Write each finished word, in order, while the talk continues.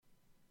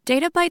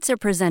Data Bytes are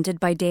presented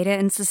by Data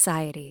and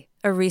Society,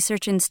 a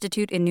research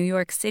institute in New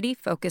York City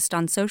focused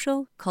on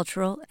social,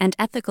 cultural, and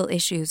ethical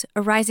issues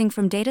arising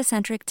from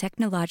data-centric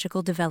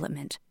technological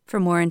development.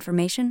 For more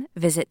information,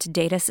 visit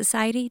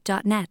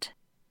datasociety.net.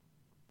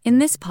 In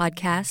this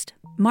podcast,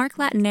 Mark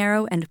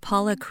Latinero and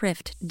Paula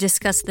Krift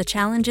discuss the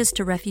challenges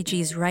to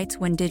refugees' rights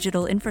when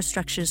digital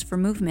infrastructures for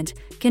movement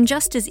can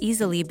just as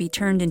easily be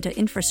turned into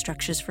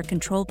infrastructures for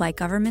control by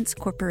governments,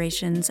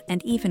 corporations,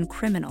 and even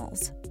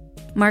criminals.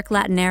 Mark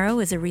Latinero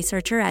is a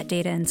researcher at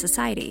Data and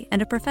Society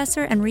and a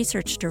professor and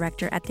research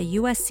director at the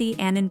USC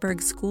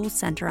Annenberg School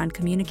Center on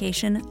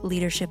Communication,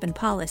 Leadership, and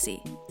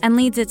Policy, and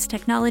leads its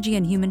Technology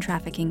and Human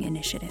Trafficking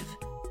Initiative.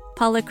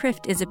 Paula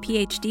Krift is a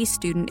PhD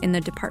student in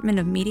the Department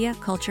of Media,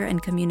 Culture,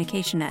 and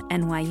Communication at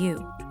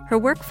NYU. Her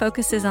work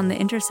focuses on the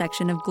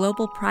intersection of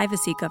global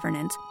privacy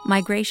governance,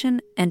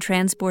 migration, and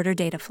transborder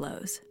data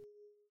flows.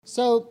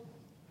 So,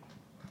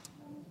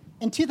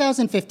 in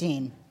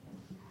 2015,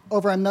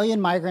 over 1 million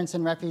migrants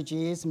and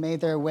refugees made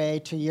their way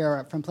to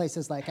Europe from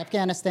places like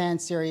Afghanistan,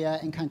 Syria,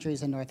 and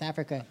countries in North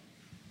Africa.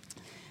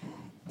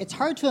 It's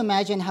hard to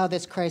imagine how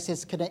this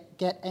crisis could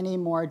get any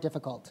more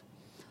difficult.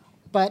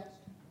 But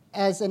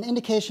as an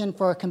indication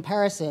for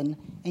comparison,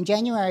 in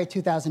January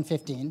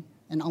 2015,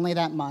 and only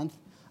that month,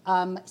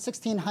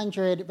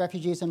 1,600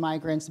 refugees and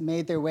migrants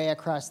made their way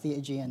across the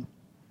Aegean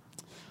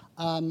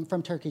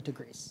from Turkey to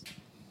Greece.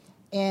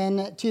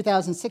 In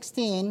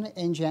 2016,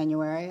 in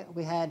January,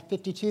 we had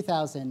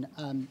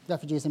 52,000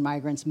 refugees and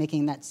migrants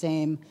making that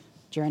same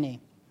journey.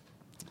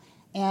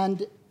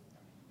 And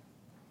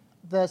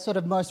the sort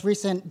of most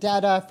recent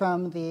data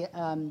from the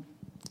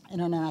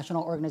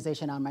International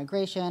Organization on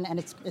Migration, and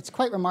it's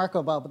quite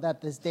remarkable that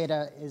this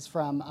data is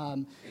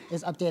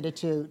updated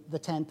to the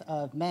 10th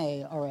of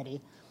May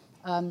already.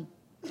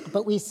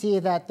 But we see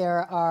that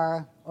there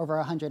are over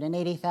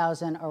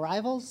 180,000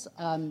 arrivals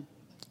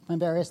from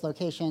various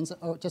locations,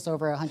 just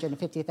over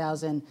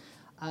 150,000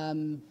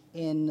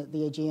 in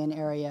the Aegean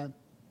area,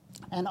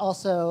 and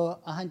also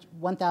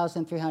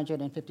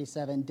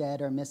 1,357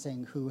 dead or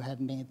missing who have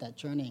made that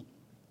journey.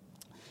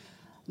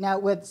 Now,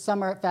 with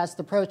summer fast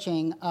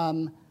approaching,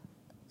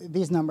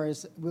 these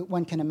numbers,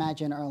 one can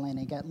imagine, are only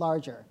going to get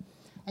larger.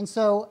 And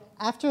so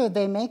after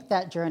they make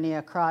that journey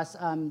across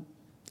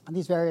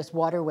these various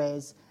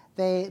waterways,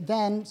 they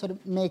then sort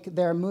of make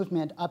their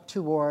movement up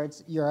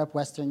towards Europe,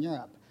 Western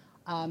Europe.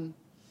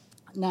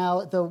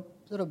 Now,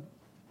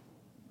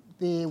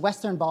 the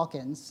Western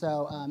Balkans,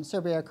 so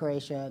Serbia,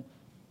 Croatia,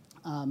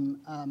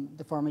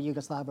 the former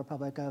Yugoslav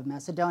Republic of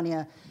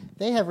Macedonia,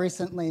 they have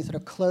recently sort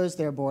of closed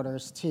their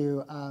borders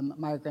to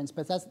migrants,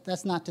 but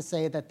that's not to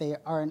say that they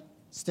aren't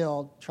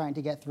still trying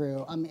to get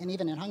through. And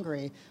even in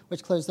Hungary,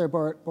 which closed their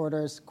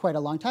borders quite a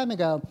long time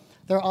ago,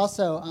 there are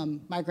also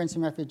migrants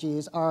and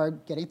refugees are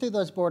getting through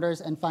those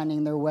borders and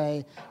finding their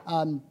way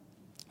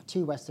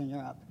to Western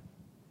Europe.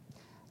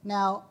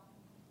 Now,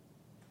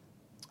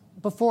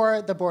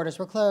 before the borders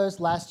were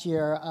closed last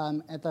year,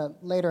 at the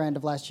later end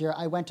of last year,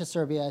 I went to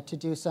Serbia to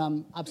do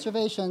some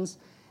observations.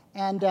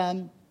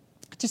 And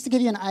just to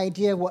give you an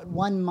idea of what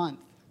 1 month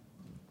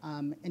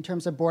in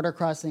terms of border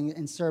crossing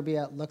in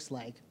Serbia looks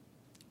like.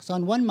 So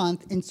in 1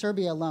 month, in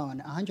Serbia alone,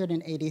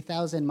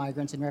 180,000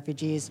 migrants and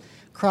refugees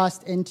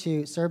crossed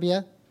into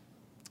Serbia.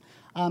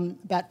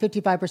 About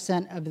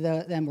 55% of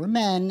them were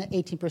men,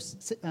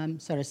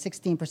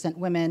 16%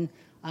 women,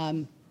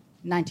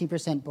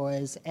 19%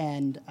 boys,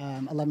 and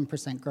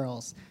 11%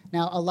 girls.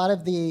 Now, a lot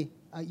of the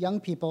young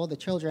people, the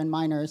children,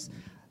 minors,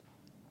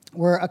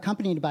 were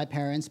accompanied by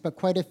parents, but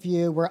quite a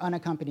few were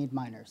unaccompanied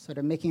minors, sort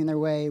of making their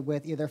way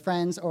with either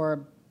friends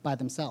or by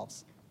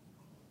themselves.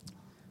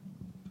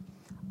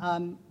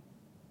 And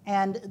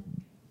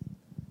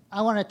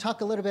I want to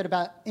talk a little bit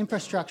about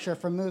infrastructure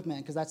for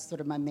movement, because that's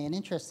sort of my main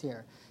interest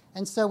here.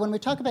 And so when we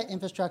talk about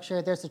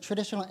infrastructure, there's the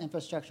traditional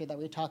infrastructure that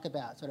we talk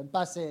about, sort of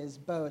buses,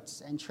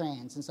 boats, and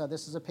trains. And so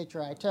this is a picture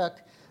I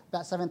took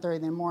about 7:30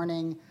 in the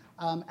morning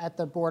at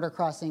the border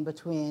crossing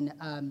between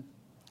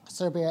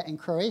Serbia and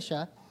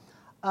Croatia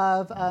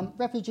of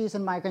refugees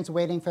and migrants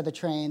waiting for the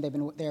train.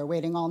 They're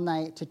waiting all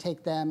night to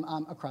take them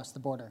across the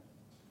border.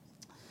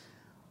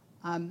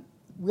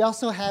 We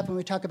also have, when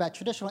we talk about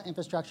traditional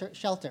infrastructure,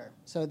 shelter.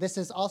 So this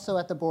is also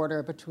at the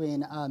border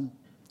between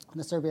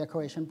the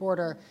Serbia-Croatian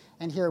border,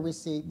 and here we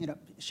see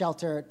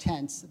shelter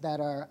tents that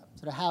are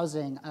sort of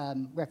housing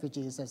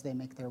refugees as they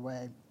make their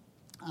way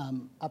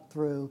up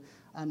through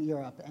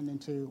Europe and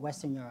into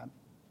Western Europe.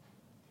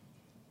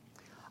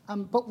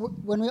 But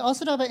when we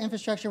also talk about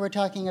infrastructure, we're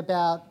talking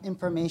about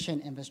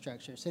information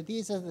infrastructure. So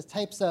these are the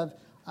types of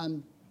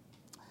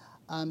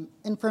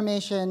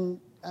information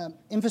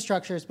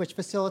infrastructures which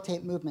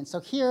facilitate movement. So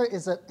here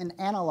is an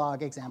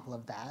analog example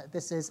of that.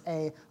 This is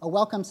a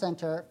welcome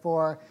center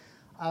for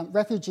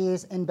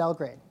refugees in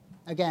Belgrade.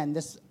 Again,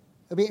 it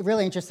would be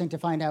really interesting to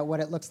find out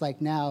what it looks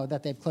like now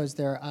that they've closed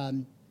their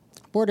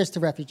borders to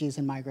refugees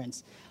and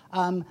migrants.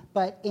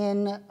 But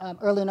in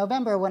early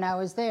November, when I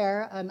was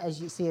there,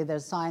 as you see,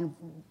 there's a sign,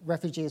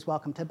 "Refugees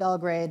Welcome to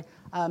Belgrade."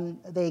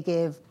 They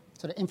gave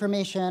sort of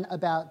information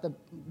about the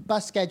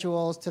bus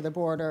schedules to the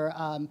border,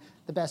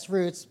 the best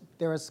routes.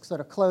 There was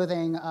sort of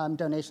clothing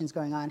donations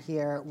going on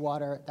here,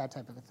 water, that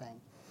type of a thing.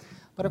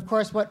 But of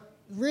course, what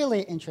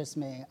really interests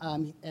me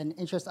and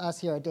interests us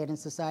here at Data and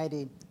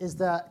Society is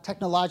the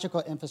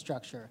technological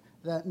infrastructure,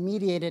 the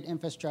mediated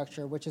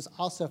infrastructure, which is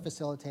also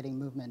facilitating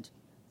movement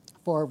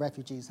for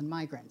refugees and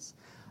migrants.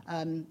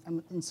 And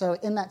so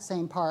in that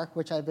same park,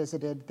 which I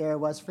visited, there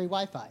was free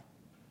Wi-Fi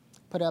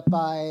put up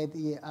by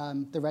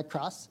the Red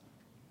Cross.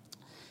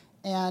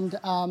 And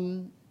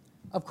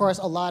of course,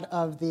 a lot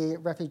of the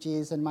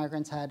refugees and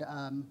migrants had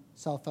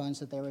cell phones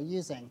that they were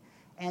using.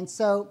 And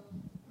so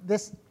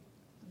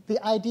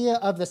the idea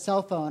of the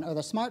cell phone or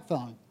the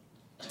smartphone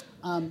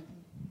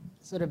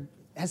sort of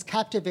has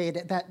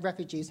captivated, that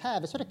refugees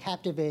have, has sort of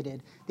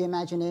captivated the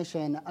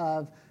imagination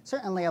of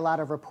certainly a lot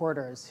of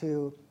reporters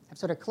who have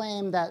sort of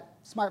claimed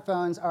that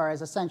smartphones are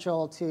as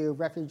essential to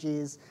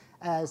refugees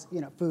as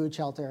food,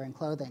 shelter, and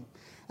clothing.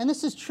 And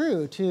this is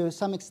true to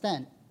some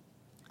extent.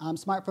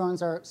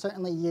 Smartphones are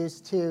certainly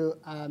used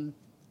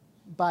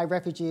by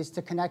refugees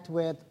to connect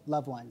with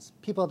loved ones,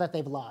 people that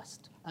they've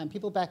lost,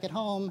 people back at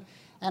home,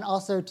 and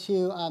also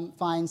to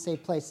find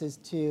safe places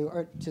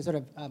or to sort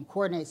of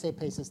coordinate safe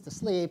places to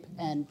sleep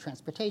and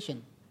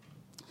transportation.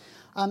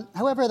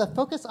 However, the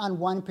focus on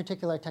one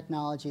particular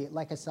technology,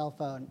 like a cell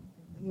phone,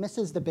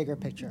 misses the bigger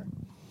picture,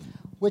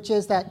 which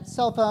is that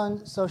cell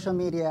phone, social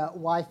media,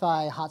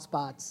 Wi-Fi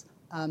hotspots,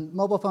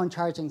 mobile phone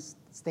charging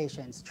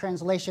stations,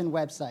 translation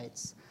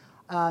websites,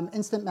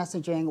 instant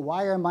messaging,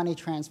 wire money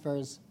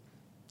transfers,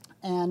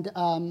 and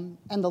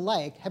the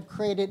like have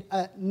created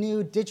a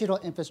new digital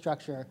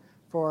infrastructure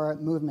for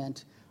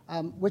movement,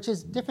 which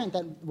is different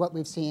than what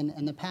we've seen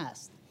in the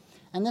past.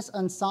 And this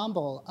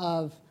ensemble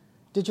of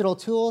digital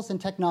tools and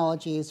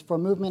technologies for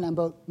movement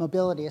and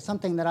mobility is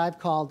something that I've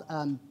called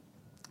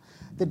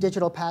the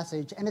digital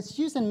passage, and it's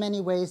used in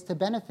many ways to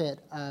benefit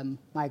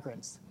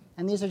migrants.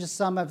 And these are just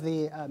some of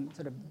the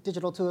sort of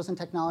digital tools and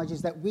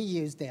technologies that we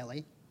use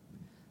daily,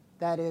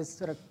 that is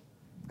sort of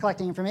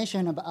collecting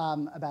information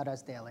about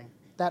us daily,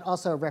 that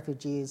also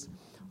refugees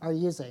are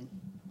using.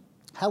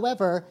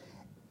 However,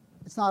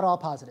 it's not all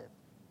positive.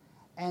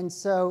 And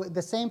so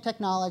the same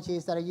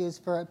technologies that are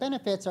used for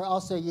benefits are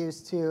also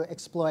used to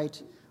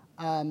exploit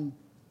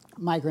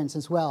migrants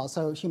as well.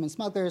 So human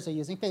smugglers are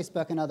using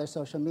Facebook and other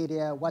social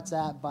media,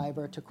 WhatsApp,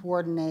 Viber, to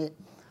coordinate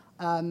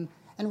and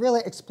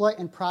really exploit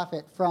and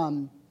profit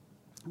from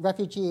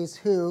refugees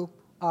who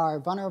are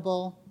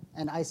vulnerable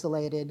and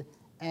isolated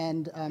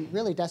and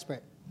really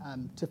desperate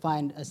to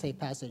find a safe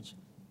passage.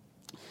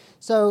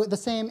 So the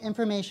same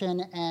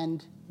information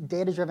and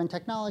data-driven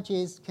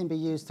technologies can be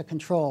used to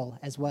control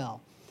as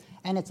well.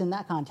 And it's in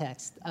that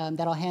context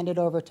that I'll hand it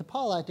over to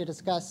Paula to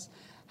discuss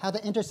how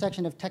the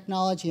intersection of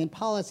technology and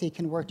policy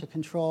can work to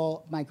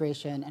control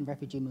migration and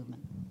refugee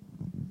movement.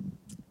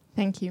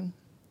 Thank you.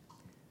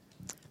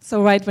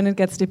 So right when it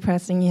gets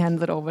depressing, he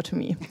hands it over to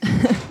me.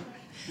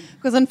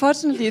 Because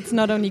unfortunately, it's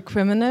not only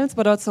criminals,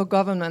 but also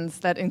governments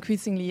that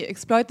increasingly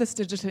exploit these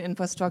digital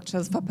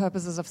infrastructures for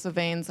purposes of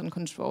surveillance and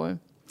control.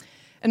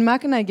 And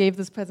Mark and I gave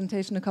this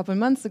presentation a couple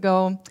months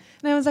ago,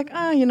 and I was like,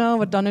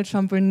 what, Donald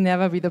Trump will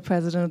never be the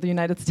president of the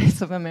United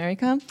States of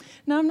America.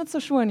 Now I'm not so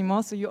sure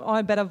anymore, so you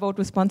all better vote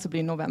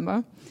responsibly in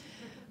November.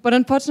 But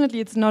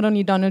unfortunately, it's not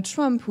only Donald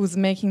Trump who's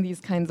making these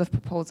kinds of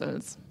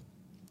proposals.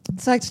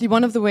 So actually,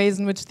 one of the ways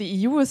in which the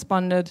EU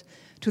responded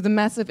to the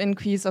massive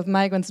increase of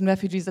migrants and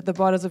refugees at the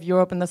borders of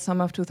Europe in the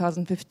summer of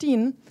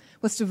 2015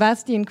 was to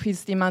vastly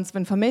increase the amounts of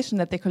information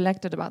that they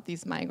collected about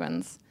these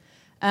migrants.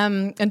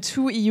 And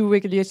two EU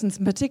regulations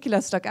in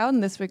particular stuck out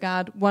in this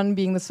regard, one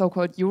being the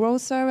so-called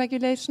Eurosur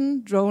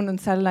regulation, drone and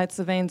satellite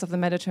surveillance of the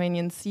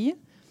Mediterranean Sea,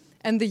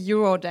 and the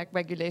Eurodac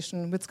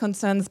regulation, which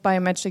concerns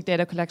biometric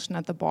data collection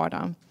at the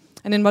border.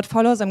 And in what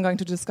follows, I'm going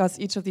to discuss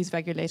each of these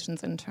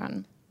regulations in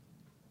turn.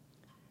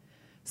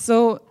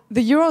 So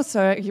the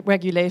Eurosur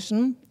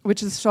regulation,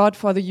 which is short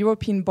for the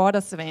European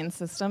Border Surveillance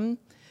System,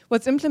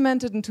 was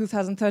implemented in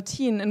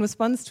 2013 in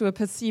response to a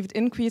perceived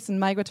increase in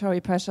migratory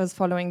pressures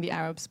following the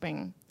Arab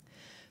Spring.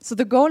 So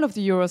the goal of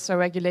the Eurosur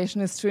regulation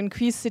is to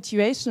increase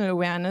situational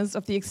awareness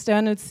of the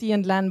external sea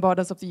and land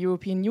borders of the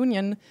European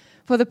Union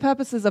for the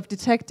purposes of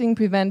detecting,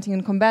 preventing,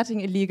 and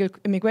combating illegal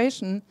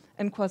immigration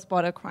and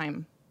cross-border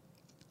crime.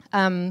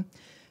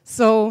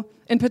 So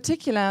in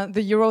particular,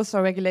 the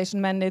Eurosur regulation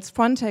mandates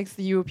Frontex,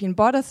 the European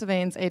Border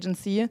Surveillance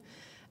Agency,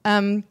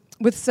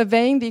 with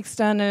surveying the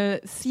external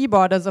sea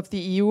borders of the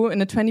EU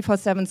in a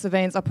 24/7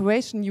 surveillance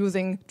operation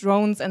using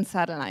drones and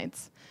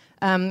satellites.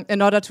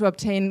 In order to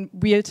obtain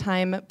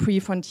real-time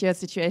pre-frontier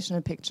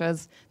situational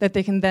pictures that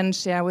they can then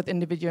share with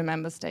individual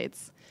member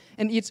states.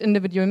 And each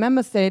individual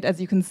member state, as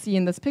you can see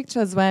in this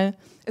picture as well,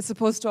 is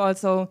supposed to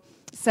also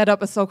set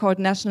up a so-called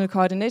National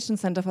Coordination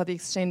Center for the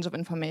exchange of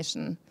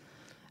information.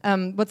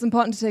 What's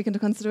important to take into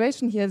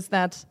consideration here is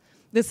that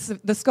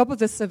the scope of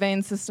this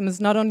surveillance system is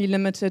not only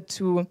limited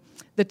to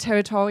the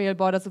territorial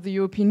borders of the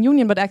European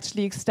Union, but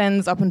actually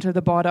extends up until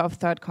the border of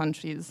third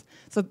countries.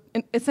 So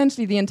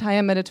essentially the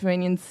entire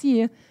Mediterranean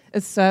Sea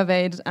is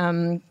surveyed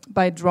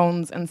by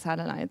drones and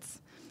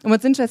satellites. And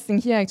what's interesting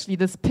here, actually,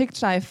 this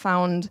picture I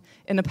found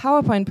in a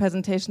PowerPoint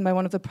presentation by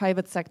one of the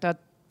private sector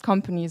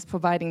companies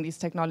providing these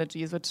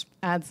technologies, which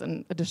adds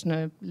an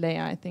additional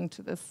layer, I think,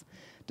 to this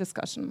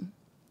discussion.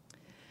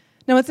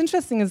 Now, what's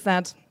interesting is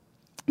that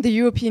the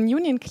European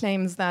Union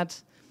claims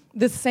that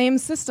this same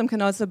system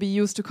can also be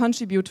used to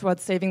contribute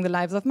towards saving the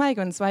lives of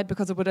migrants, right?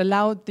 Because it would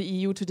allow the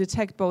EU to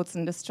detect boats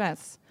in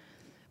distress.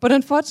 But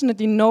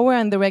unfortunately, nowhere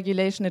in the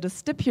regulation it is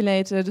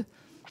stipulated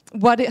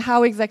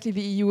how exactly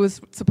the EU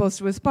is supposed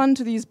to respond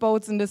to these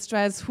boats in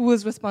distress, who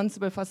is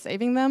responsible for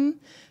saving them.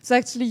 So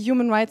actually,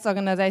 human rights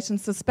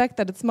organizations suspect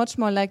that it's much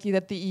more likely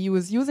that the EU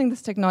is using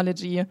this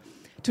technology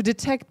to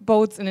detect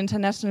boats in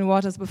international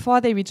waters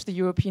before they reach the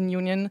European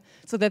Union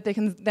so that they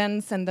can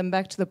then send them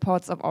back to the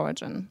ports of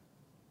origin.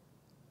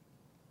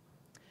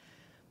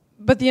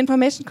 But the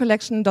information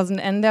collection doesn't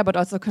end there, but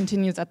also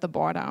continues at the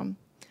border.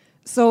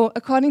 So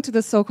according to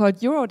the so-called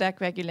Eurodac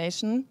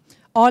regulation,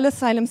 all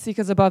asylum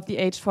seekers above the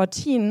age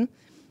 14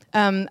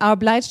 are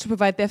obliged to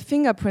provide their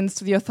fingerprints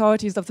to the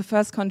authorities of the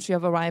first country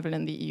of arrival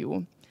in the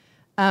EU.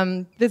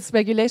 This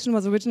regulation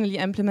was originally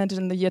implemented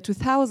in the year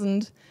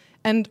 2000,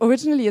 and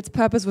originally its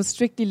purpose was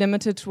strictly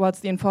limited towards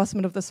the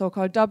enforcement of the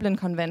so-called Dublin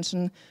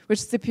Convention, which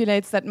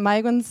stipulates that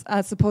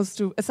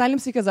asylum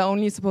seekers are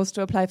only supposed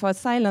to apply for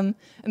asylum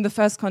in the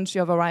first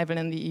country of arrival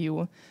in the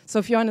EU. So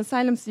if you're an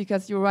asylum seeker,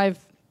 you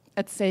arrive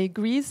at, say,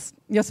 Greece,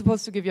 you're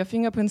supposed to give your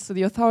fingerprints to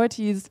the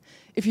authorities.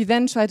 If you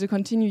then try to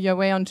continue your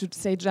way on to,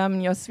 say,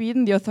 Germany or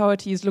Sweden, the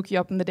authorities look you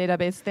up in the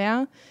database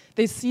there.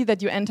 They see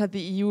that you entered the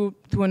EU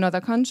through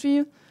another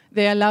country.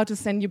 They're allowed to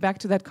send you back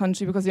to that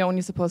country because you're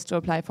only supposed to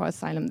apply for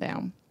asylum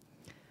there.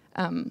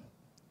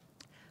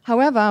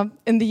 However,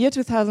 in the year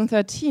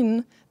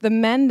 2013, the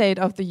mandate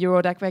of the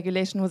Eurodac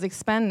regulation was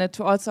expanded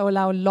to also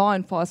allow law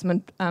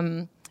enforcement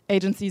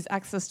agencies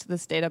access to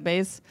this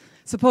database,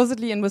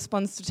 supposedly in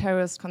response to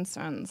terrorist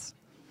concerns.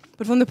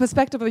 But from the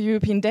perspective of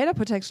European data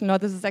protection law,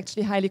 this is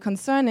actually highly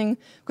concerning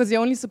because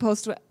you're only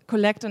supposed to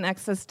collect and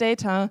access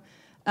data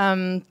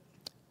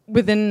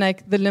within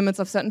the limits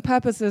of certain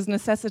purposes,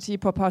 necessity,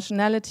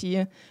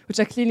 proportionality, which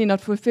are clearly not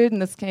fulfilled in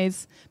this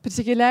case,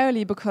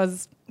 particularly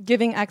because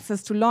giving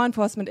access to law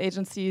enforcement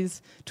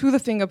agencies to the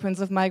fingerprints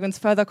of migrants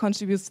further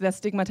contributes to their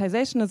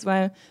stigmatization as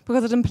well,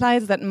 because it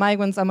implies that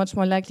migrants are much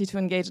more likely to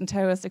engage in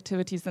terrorist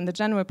activities than the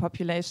general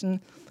population,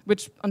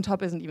 which on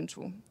top isn't even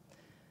true.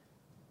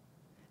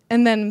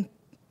 And then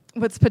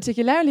what's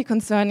particularly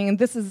concerning, and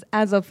this is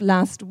as of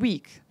last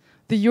week,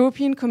 the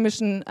European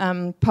Commission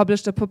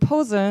published a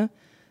proposal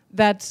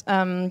that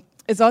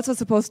is also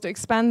supposed to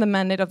expand the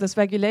mandate of this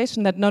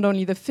regulation, that not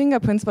only the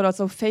fingerprints but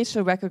also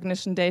facial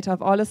recognition data of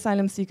all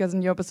asylum seekers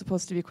in Europe is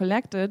supposed to be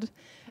collected.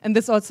 And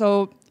this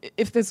also,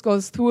 if this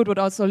goes through, it would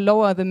also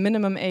lower the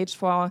minimum age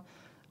for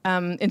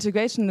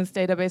integration in this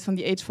database from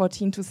the age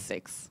 14 to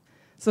 6.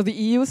 So the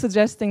EU is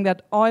suggesting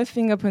that all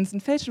fingerprints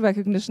and facial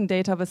recognition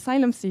data of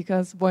asylum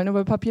seekers,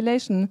 vulnerable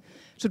population,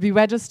 should be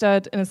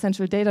registered in a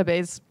central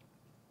database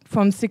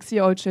from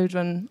 6-year-old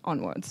children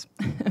onwards.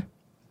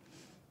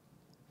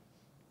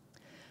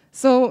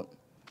 So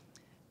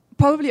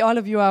probably all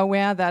of you are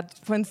aware that,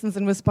 for instance,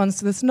 in response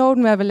to the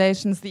Snowden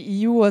revelations, the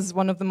EU was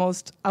one of the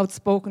most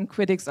outspoken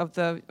critics of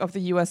the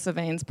US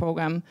surveillance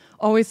program,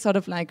 always sort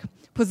of like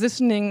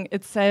positioning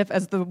itself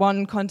as the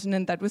one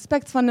continent that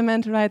respects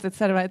fundamental rights, et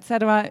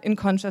cetera, in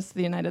contrast to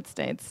the United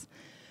States.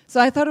 So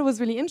I thought it was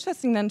really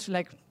interesting then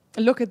to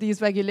look at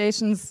these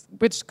regulations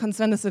which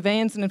concern the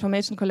surveillance and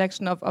information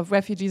collection of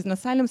refugees and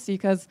asylum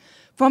seekers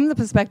from the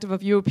perspective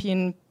of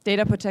European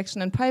data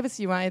protection and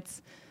privacy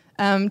rights,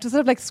 to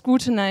sort of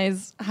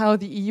scrutinize how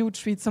the EU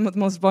treats some of the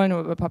most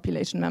vulnerable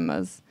population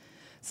members.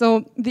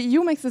 So the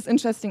EU makes this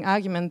interesting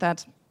argument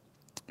that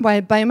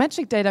while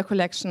biometric data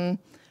collection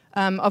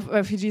of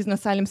refugees and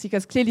asylum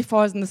seekers clearly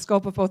falls in the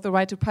scope of both the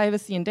right to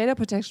privacy and data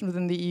protection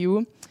within the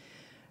EU,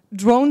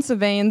 drone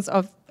surveillance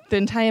of the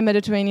entire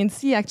Mediterranean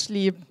Sea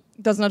actually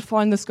does not fall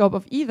in the scope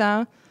of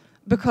either,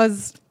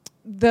 because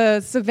the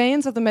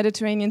surveillance of the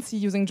Mediterranean Sea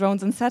using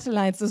drones and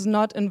satellites does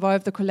not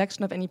involve the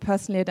collection of any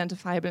personally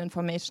identifiable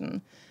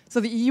information. So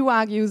the EU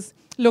argues,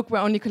 look, we're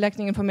only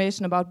collecting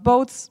information about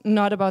boats,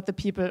 not about the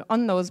people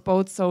on those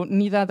boats, so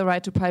neither the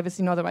right to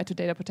privacy nor the right to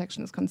data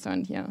protection is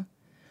concerned here.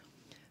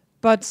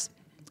 But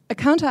a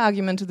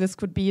counter-argument to this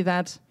could be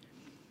that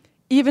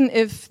even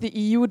if the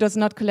EU does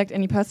not collect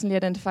any personally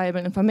identifiable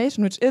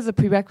information, which is a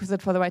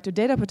prerequisite for the right to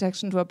data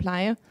protection to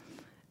apply,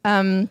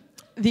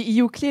 the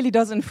EU clearly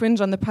does infringe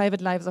on the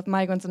private lives of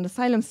migrants and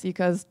asylum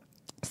seekers,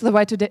 so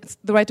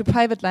the right to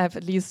private life,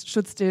 at least,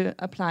 should still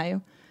apply,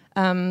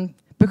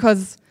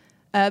 because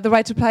the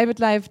right to private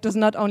life does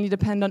not only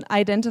depend on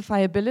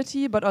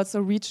identifiability, but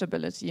also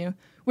reachability,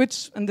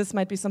 which, and this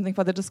might be something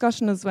for the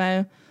discussion as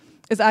well,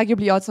 is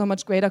arguably also a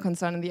much greater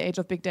concern in the age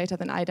of big data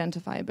than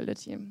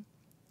identifiability.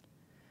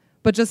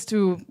 But just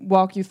to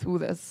walk you through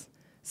this.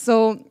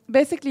 So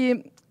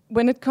basically,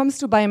 when it comes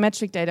to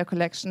biometric data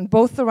collection,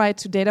 both the right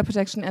to data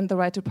protection and the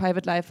right to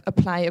private life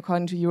apply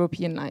according to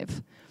European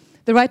life.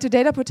 The right to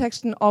data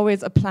protection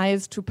always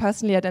applies to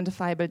personally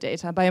identifiable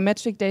data.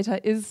 Biometric data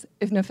is,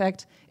 in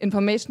effect,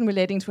 information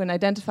relating to an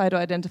identified or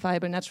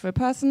identifiable natural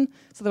person,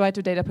 so the right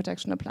to data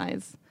protection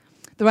applies.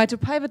 The right to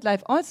private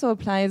life also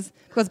applies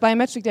because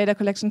biometric data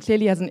collection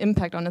clearly has an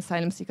impact on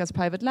asylum seekers'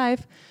 private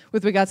life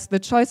with regards to the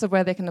choice of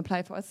where they can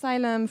apply for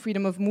asylum,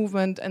 freedom of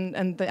movement,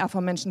 and the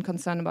aforementioned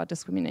concern about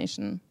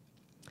discrimination.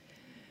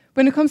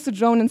 When it comes to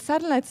drone and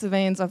satellite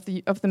surveillance of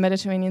the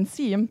Mediterranean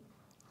Sea,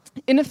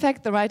 in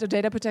effect, the right to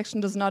data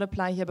protection does not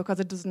apply here because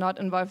it does not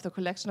involve the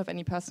collection of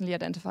any personally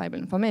identifiable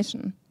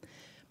information.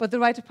 But the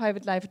right to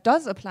private life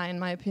does apply, in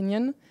my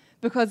opinion,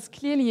 because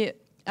clearly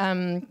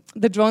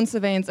the drone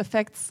surveillance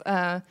affects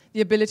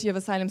the ability of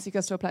asylum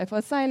seekers to apply for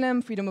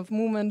asylum, freedom of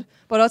movement,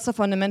 but also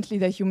fundamentally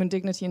their human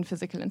dignity and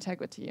physical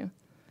integrity.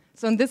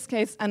 So in this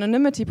case,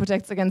 anonymity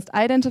protects against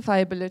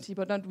identifiability,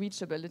 but not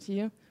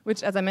reachability,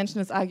 which, as I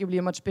mentioned, is arguably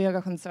a much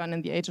bigger concern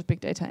in the age of big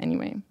data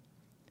anyway.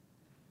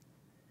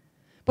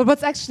 But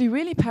what's actually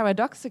really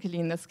paradoxically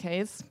in this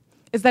case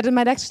is that it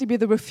might actually be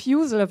the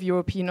refusal of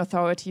European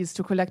authorities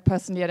to collect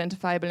personally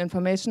identifiable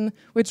information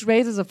which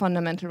raises a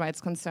fundamental rights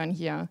concern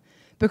here.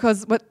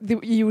 Because what the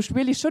EU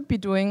really should be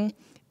doing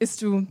is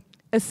to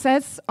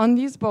assess on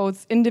these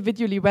boats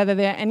individually whether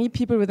there are any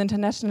people with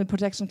international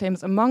protection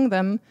claims among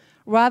them,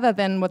 rather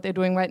than what they're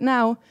doing right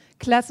now,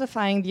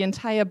 classifying the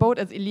entire boat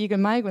as illegal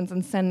migrants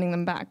and sending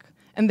them back.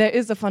 And there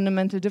is a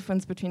fundamental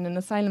difference between an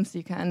asylum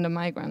seeker and a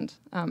migrant.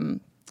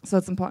 So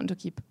it's important to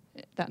keep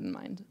that in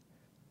mind.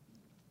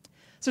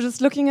 So just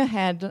looking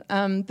ahead,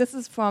 this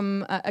is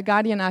from a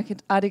Guardian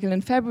article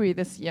in February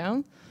this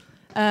year,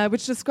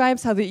 which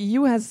describes how the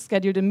EU has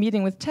scheduled a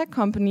meeting with tech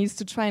companies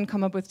to try and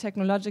come up with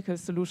technological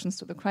solutions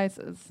to the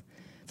crisis.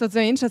 So it's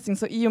very interesting.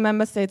 So EU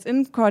member states,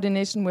 in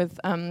coordination with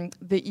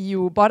the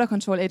EU border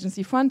control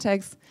agency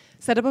Frontex,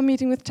 set up a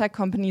meeting with tech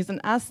companies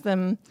and asked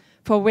them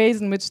for ways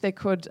in which they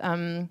could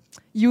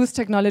use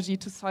technology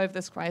to solve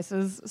this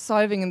crisis,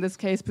 solving in this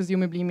case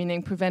presumably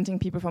meaning preventing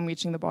people from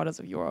reaching the borders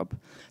of Europe.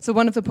 So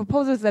one of the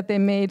proposals that they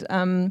made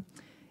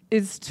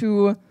is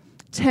to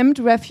tempt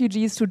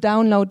refugees to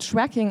download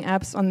tracking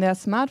apps on their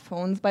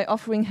smartphones by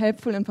offering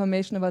helpful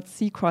information about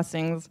sea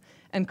crossings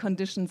and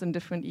conditions in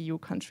different EU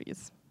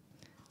countries.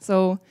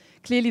 So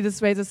clearly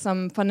this raises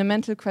some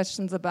fundamental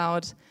questions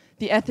about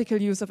the ethical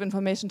use of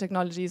information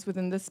technologies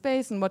within this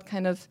space and what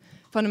kind of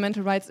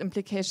fundamental rights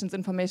implications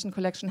information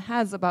collection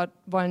has about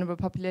vulnerable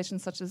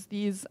populations such as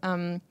these,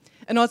 and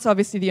also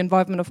obviously the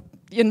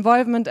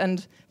involvement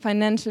and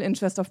financial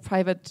interest of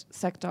private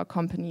sector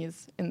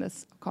companies in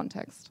this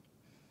context.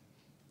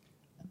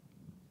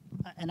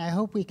 And I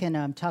hope we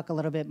can talk a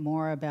little bit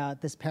more about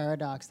this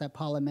paradox that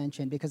Paula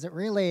mentioned, because it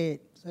really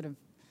sort of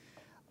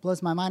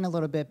blows my mind a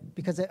little bit,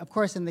 because of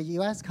course in the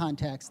US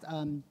context,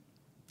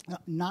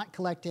 not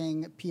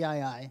collecting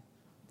PII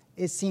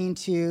is seen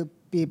to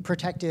be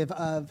protective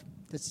of,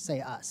 let's say,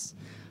 us,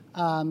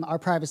 our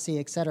privacy,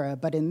 et cetera.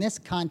 But in this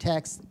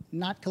context,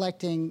 not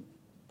collecting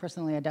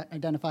personally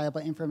identifiable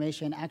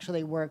information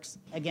actually works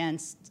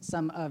against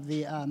some of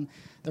the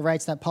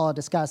rights that Paula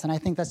discussed. And I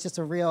think that's just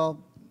a real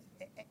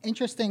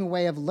interesting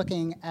way of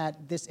looking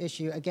at this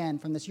issue, again,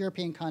 from this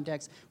European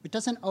context, which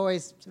doesn't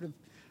always sort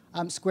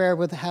of square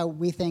with how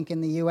we think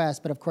in the US,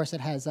 but of course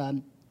it has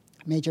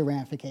major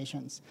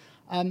ramifications.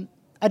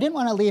 I didn't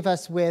want to leave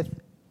us with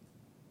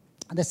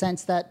the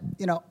sense that,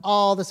 you know,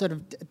 all the sort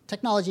of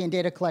technology and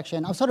data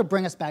collection, I'll sort of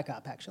bring us back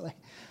up, actually.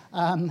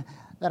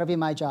 That'll be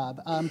my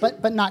job,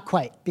 but not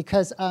quite,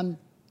 because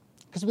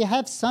we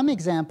have some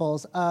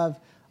examples of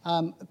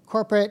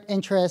corporate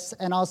interests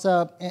and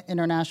also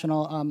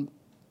international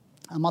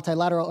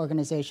multilateral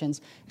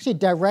organizations actually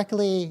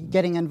directly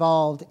getting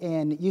involved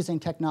in using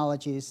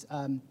technologies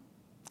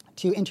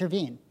to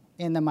intervene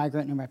in the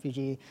migrant and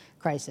refugee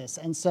crisis.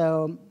 And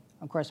so,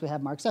 of course, we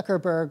have Mark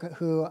Zuckerberg,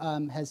 who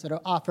has sort of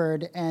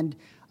offered, and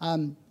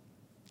it'll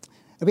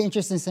be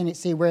interesting to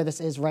see where this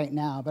is right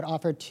now, but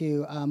offered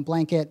to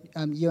blanket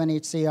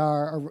UNHCR,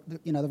 or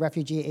the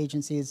refugee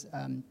agencies,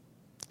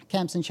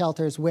 camps and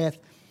shelters with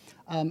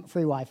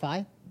free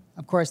Wi-Fi.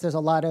 Of course, there's a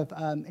lot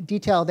of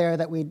detail there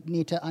that we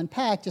need to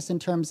unpack, just in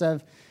terms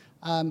of,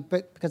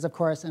 but because of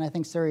course, and I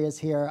think Surya is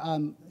here,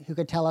 who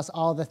could tell us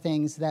all the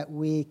things that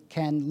we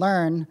can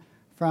learn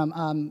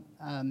from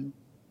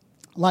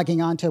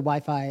logging onto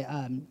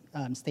Wi-Fi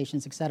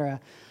stations, et cetera,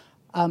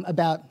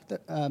 about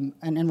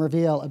and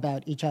reveal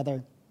about each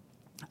other.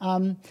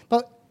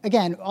 But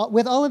again,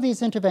 with all of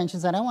these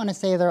interventions, I don't want to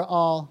say they're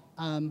all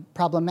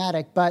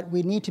problematic, but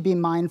we need to be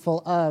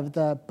mindful of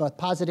the both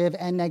positive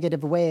and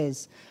negative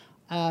ways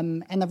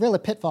and the real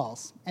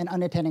pitfalls and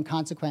unintended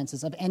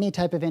consequences of any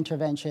type of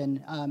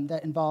intervention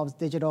that involves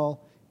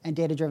digital and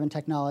data-driven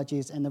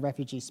technologies in the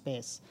refugee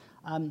space.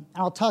 And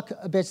I'll talk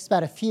a bit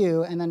about a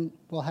few, and then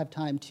we'll have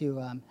time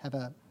to have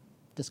a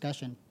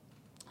discussion.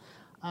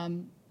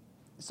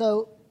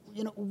 So,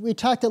 we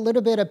talked a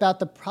little bit about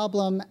the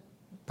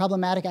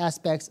problematic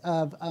aspects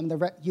of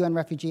the UN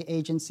Refugee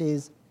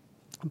Agency's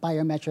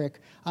biometric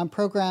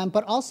program,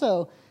 but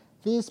also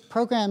these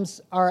programs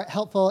are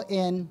helpful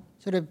in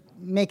sort of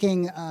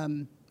making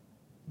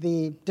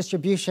the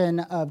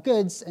distribution of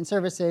goods and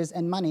services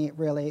and money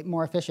really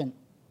more efficient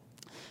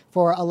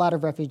for a lot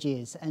of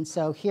refugees. And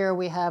so here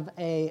we have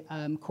a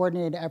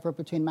coordinated effort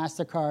between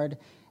MasterCard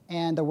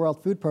and the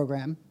World Food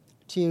Program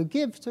to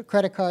give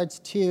credit cards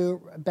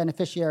to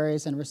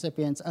beneficiaries and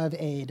recipients of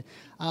aid,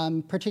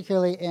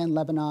 particularly in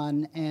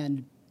Lebanon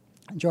and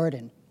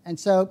Jordan. And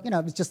so,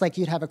 it's just like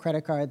you'd have a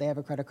credit card, they have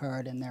a credit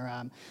card, and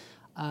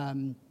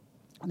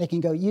they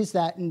can go use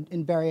that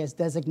in various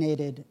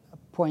designated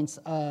points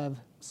of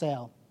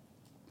sale.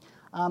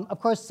 Of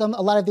course, a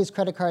lot of these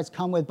credit cards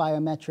come with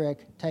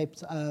biometric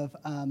types of,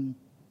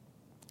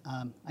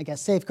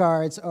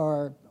 safeguards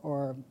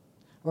or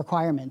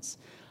requirements.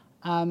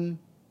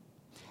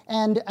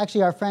 And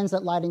actually, our friends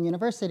at Leiden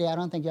University, I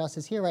don't think Jos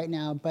is here right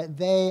now, but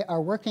they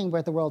are working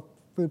with the World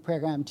Food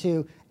Program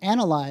to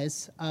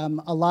analyze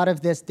a lot of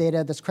this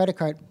data, this credit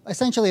card.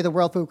 Essentially, the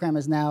World Food Program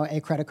is now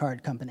a credit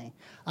card company,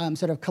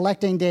 sort of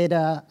collecting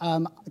data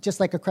just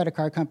like a credit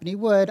card company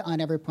would on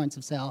every point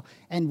of sale,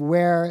 and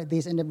where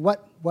these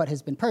what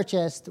has been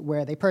purchased,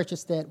 where they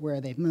purchased it,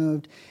 where they've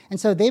moved. And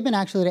so they've been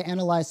actually to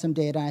analyze some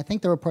data. I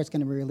think the report's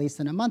going to be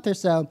released in a month or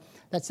so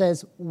that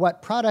says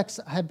what products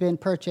have been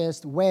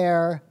purchased,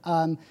 where,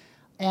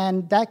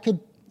 and that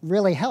could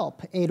really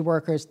help aid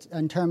workers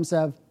in terms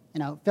of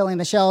filling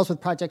the shelves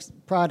with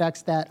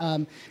products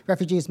that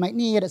refugees might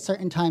need at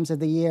certain times of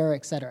the year,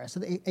 et cetera.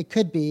 So it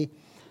could be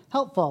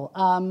helpful,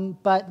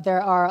 but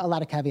there are a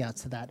lot of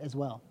caveats to that as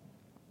well.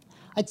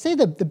 I'd say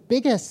the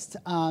biggest,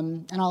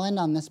 and I'll end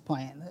on this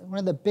point, one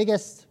of the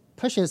biggest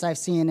pushes I've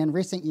seen in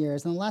recent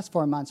years, in the last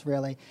 4 months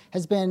really,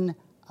 has been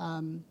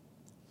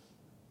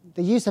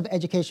the use of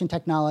education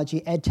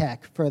technology, EdTech,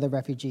 for the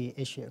refugee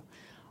issue.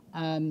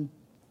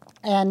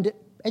 And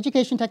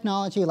education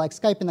technology like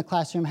Skype in the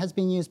classroom has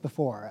been used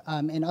before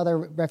in other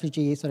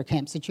refugee sort of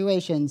camp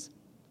situations.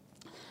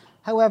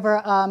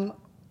 However,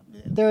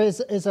 there is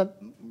a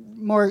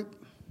more,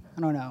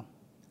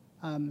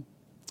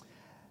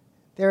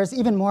 there is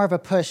even more of a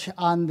push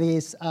on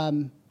these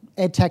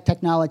EdTech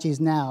technologies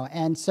now.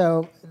 And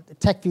so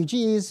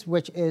TechFugees,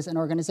 which is an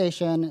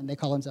organization, and they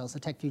call themselves the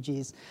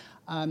TechFugees,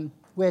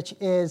 which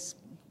is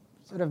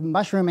sort of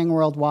mushrooming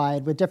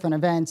worldwide with different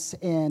events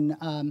in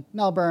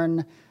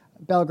Melbourne,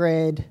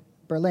 Belgrade,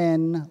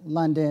 Berlin,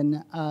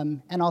 London,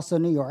 and also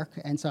New York.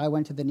 And so I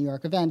went to the New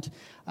York event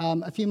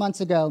a few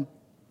months ago.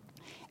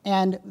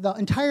 And the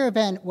entire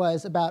event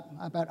was about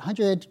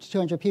 100 to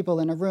 200 people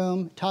in a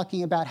room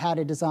talking about how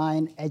to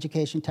design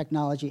education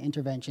technology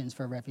interventions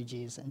for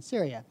refugees in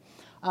Syria.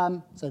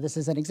 So this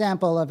is an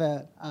example of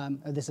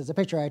this is a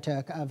picture I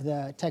took of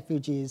the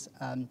TechFugees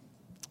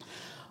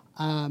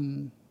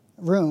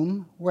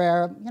room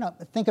where,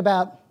 think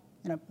about,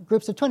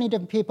 groups of 20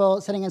 different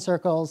people sitting in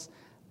circles,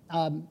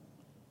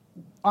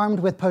 armed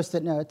with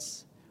Post-it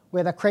notes,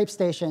 with a crepe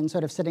station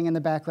sort of sitting in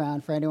the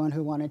background for anyone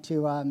who wanted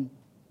to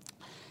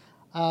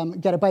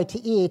get a bite to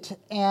eat,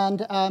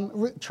 and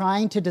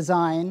trying to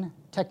design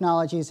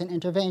technologies and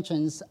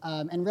interventions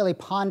and really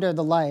ponder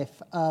the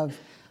life of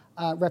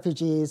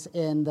refugees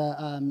in the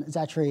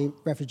Zatari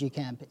refugee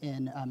camp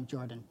in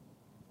Jordan.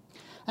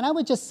 And I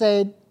would just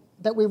say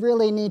that we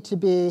really need to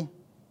be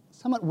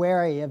somewhat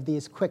wary of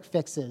these quick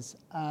fixes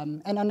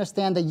and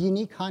understand the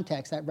unique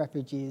context that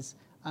refugees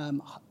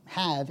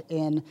have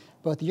in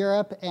both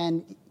Europe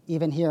and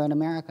even here in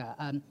America.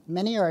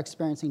 Many are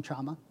experiencing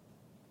trauma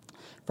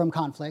from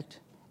conflict,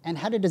 and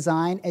how to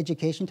design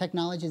education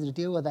technologies to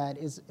deal with that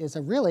is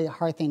a really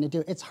hard thing to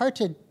do. It's hard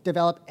to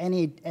develop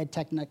any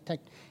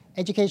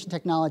education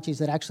technologies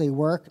that actually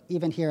work,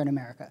 even here in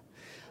America.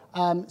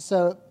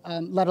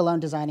 Let alone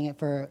designing it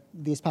for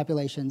these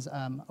populations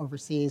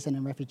overseas and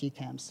in refugee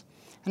camps.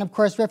 And of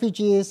course,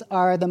 refugees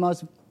are the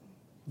most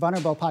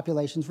vulnerable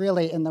populations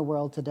really in the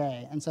world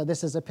today. And so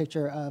this is a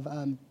picture of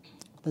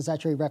the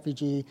Zatari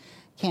refugee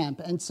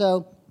camp. And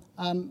so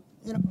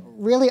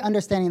really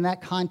understanding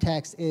that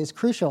context is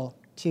crucial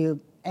to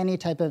any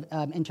type of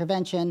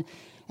intervention.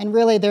 And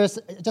really, there's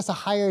just a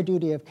higher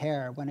duty of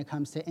care when it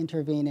comes to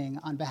intervening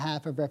on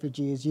behalf of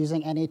refugees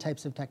using any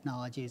types of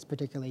technologies,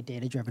 particularly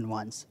data-driven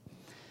ones.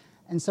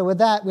 And so with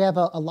that, we have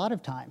a lot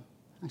of time,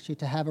 actually,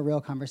 to have a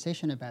real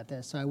conversation about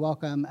this. So I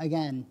welcome,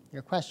 again,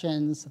 your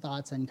questions,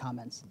 thoughts, and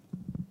comments.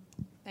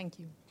 Thank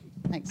you.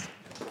 Thanks.